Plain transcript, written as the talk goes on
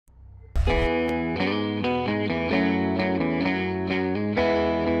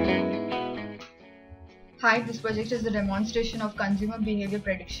Hi, this project is the demonstration of consumer behavior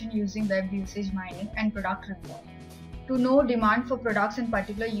prediction using web usage mining and product report. To know demand for products in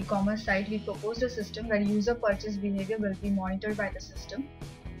particular e-commerce site, we proposed a system where user purchase behavior will be monitored by the system.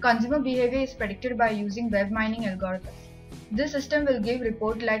 Consumer behavior is predicted by using web mining algorithms. This system will give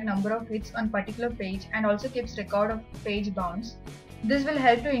report like number of hits on particular page and also keeps record of page bounce. This will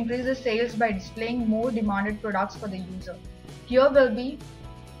help to increase the sales by displaying more demanded products for the user. Here will be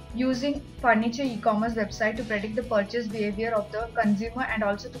using furniture e-commerce website to predict the purchase behavior of the consumer and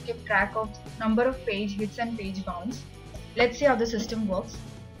also to keep track of number of page hits and page bounce. Let's see how the system works.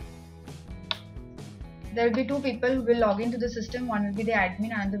 There will be two people who will log into the system. One will be the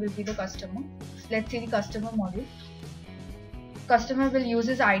admin and the other will be the customer. Let's see the customer module. Customer will use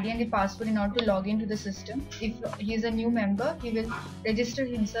his ID and the password in order to log into the system. If he is a new member, he will register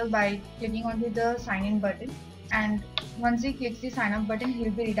himself by clicking onto the sign in button, and once he clicks the sign up button, he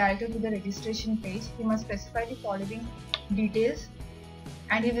will be redirected to the registration page. He must specify the following details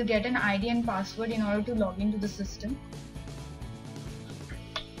and he will get an ID and password in order to log into the system.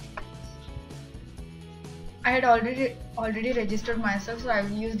 I had already registered myself, so I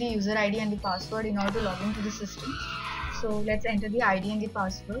will use the user ID and the password in order to log into the system. So let's enter the ID and the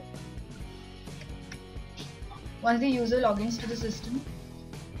password. Once the user logins to the system,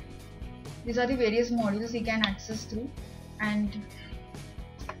 these are the various modules he can access through, and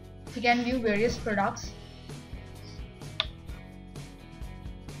he can view various products.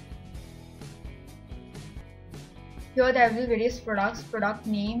 Here there will be various products, product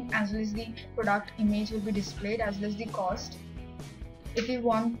name as well as the product image will be displayed as well as the cost. If you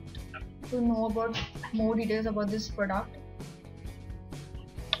want to know about more details about this product,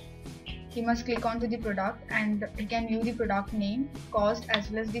 he must click onto the product and he can view the product name, cost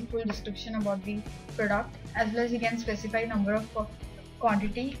as well as the full description about the product, as well as he can specify number of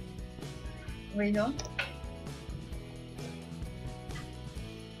quantity over here.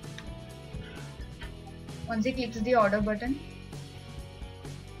 Once he clicks the order button,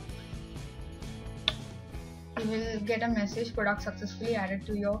 you will get a message, product successfully added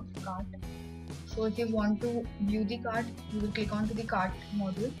to your cart. So if you want to view the cart, you will click onto the cart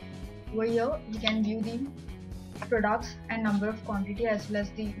module. Over here you can view the products and number of quantity as well as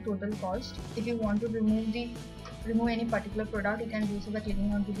the total cost. If you want to remove any particular product, you can do so by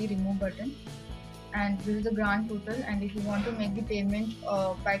clicking onto the remove button, and this is the grand total. And if you want to make the payment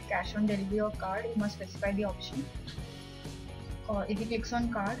by cash on delivery or card, you must specify the option. If he clicks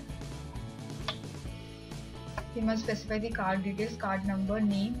on card, he must specify the card details, card number,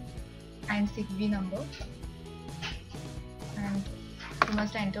 name and CVV number, and he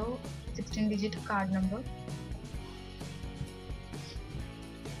must enter 16-digit card number.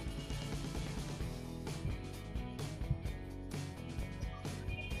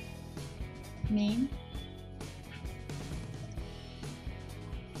 Name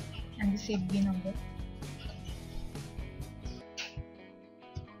and the CVV number.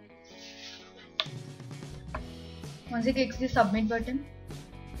 Once he clicks the submit button,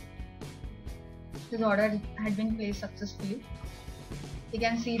 his order had been placed successfully. You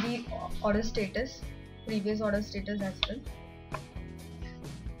can see the order status, previous order status as well.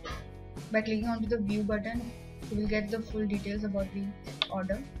 By clicking onto the view button, you will get the full details about the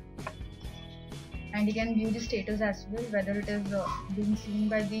order, and you can view the status as well, whether it is being seen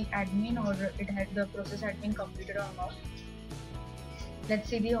by the admin or the process had been completed or not. Let's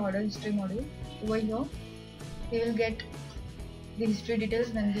see the order history module. Over here, you will get the history details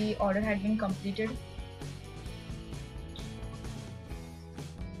when the order had been completed.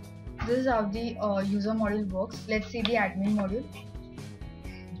 This is how the user module works. Let's see the admin module.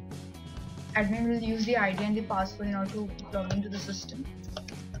 Admin will use the ID and the password in order to log into the system.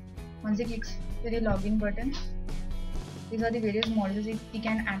 Once he clicks the login button, these are the various modules he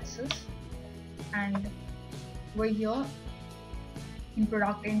can access. And over here in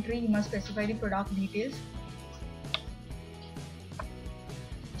product entry, he must specify the product details,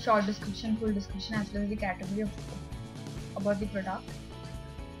 short description, full description as well as the category about the product.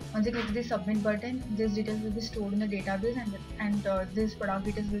 Once you click the submit button, these details will be stored in the database, and these product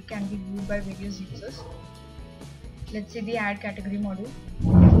details can be viewed by various users. Let's see the add category module.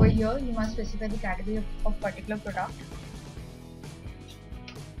 Over here you must specify the category of particular product.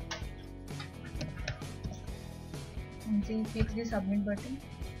 Once you click the submit button,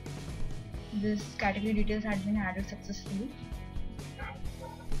 this category details had been added successfully.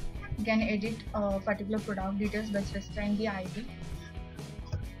 You can edit particular product details by specifying the ID,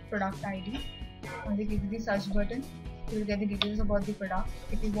 product ID. Once you click the search button, you will get the details about the product.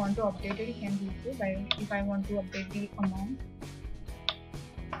 If you want to update it, you can do so by, if I want to update the amount,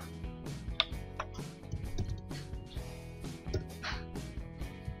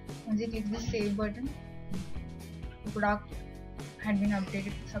 Once you click the save button, the product had been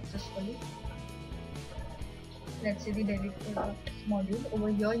updated successfully. Let's say the delete product module.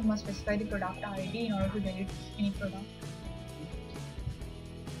 Over here you must specify the product ID in order to delete any product.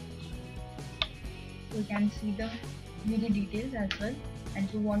 You can see the details as well, and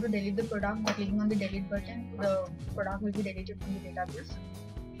if you want to delete the product by clicking on the delete button, the product will be deleted from the database.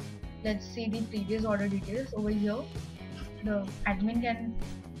 Let's see the previous order details. Over here the admin can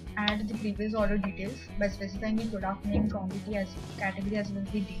add the previous order details by specifying the product name, quantity, as category as well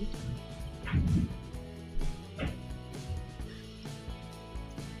as the date.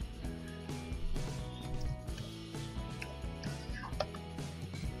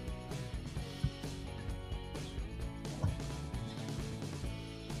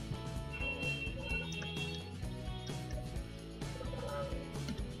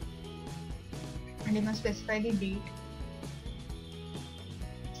 And you must specify the date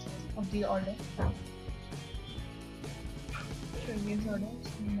of the order. Previous order, so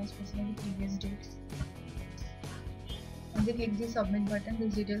you must specify the previous dates. Once you click the submit button,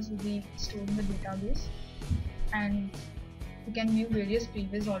 these details will be stored in the database, and you can view various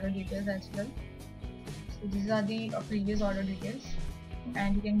previous order details as well. So these are the previous order details,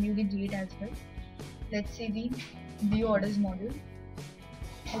 and you can view the date as well. Let's see the view orders module.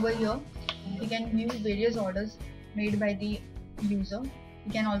 Over here you can view various orders made by the user.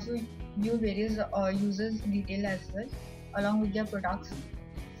 You can also view various users detail as well along with their products,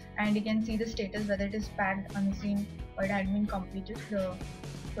 and you can see the status, whether it is packed, unseen, or it had been completed, the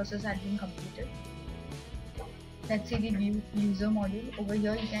process had been completed. Let's see the view user module. Over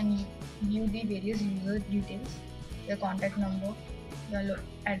here you can view the various user details, their contact number, their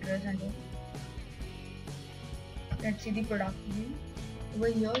address and all. Let's see the product view. Over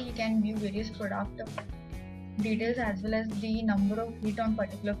here you can view various product details as well as the number of hit on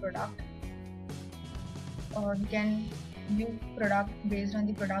particular product. Or you can view product based on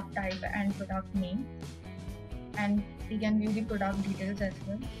the product type and product name, and you can view the product details as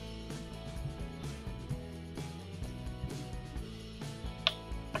well.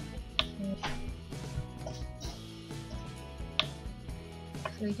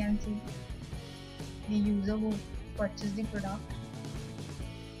 So you can see the user who purchased the product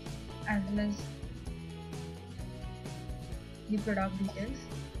as well as the product details.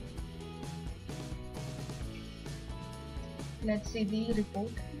 Let's see the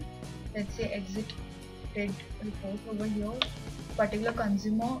report. Let's say exited report. Over here, particular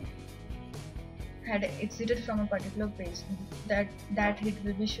consumer had exited from a particular page. That hit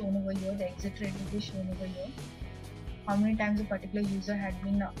will be shown over here. The exit rate will be shown over here. How many times a particular user had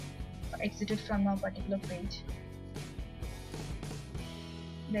been exited from a particular page.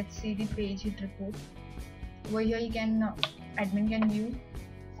 Let's see the page hit report. Over here you can admin can view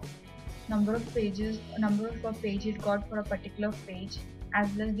number of pages, number of a page it got for a particular page, as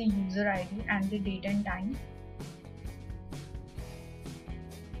well as the user ID and the date and time.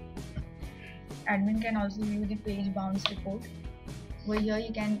 Admin can also view the page bounce report. Over here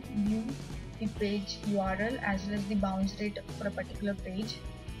you can view the page URL as well as the bounce rate for a particular page,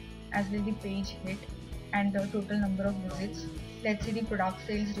 as well as the page hit and the total number of visits. Let's see the product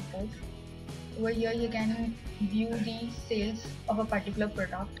sales report. Over here you can view the sales of a particular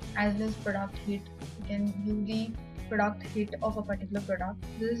product as well as product hit. You can view the product hit of a particular product.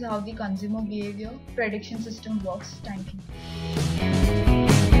 This is how the consumer behavior prediction system works. Thank you.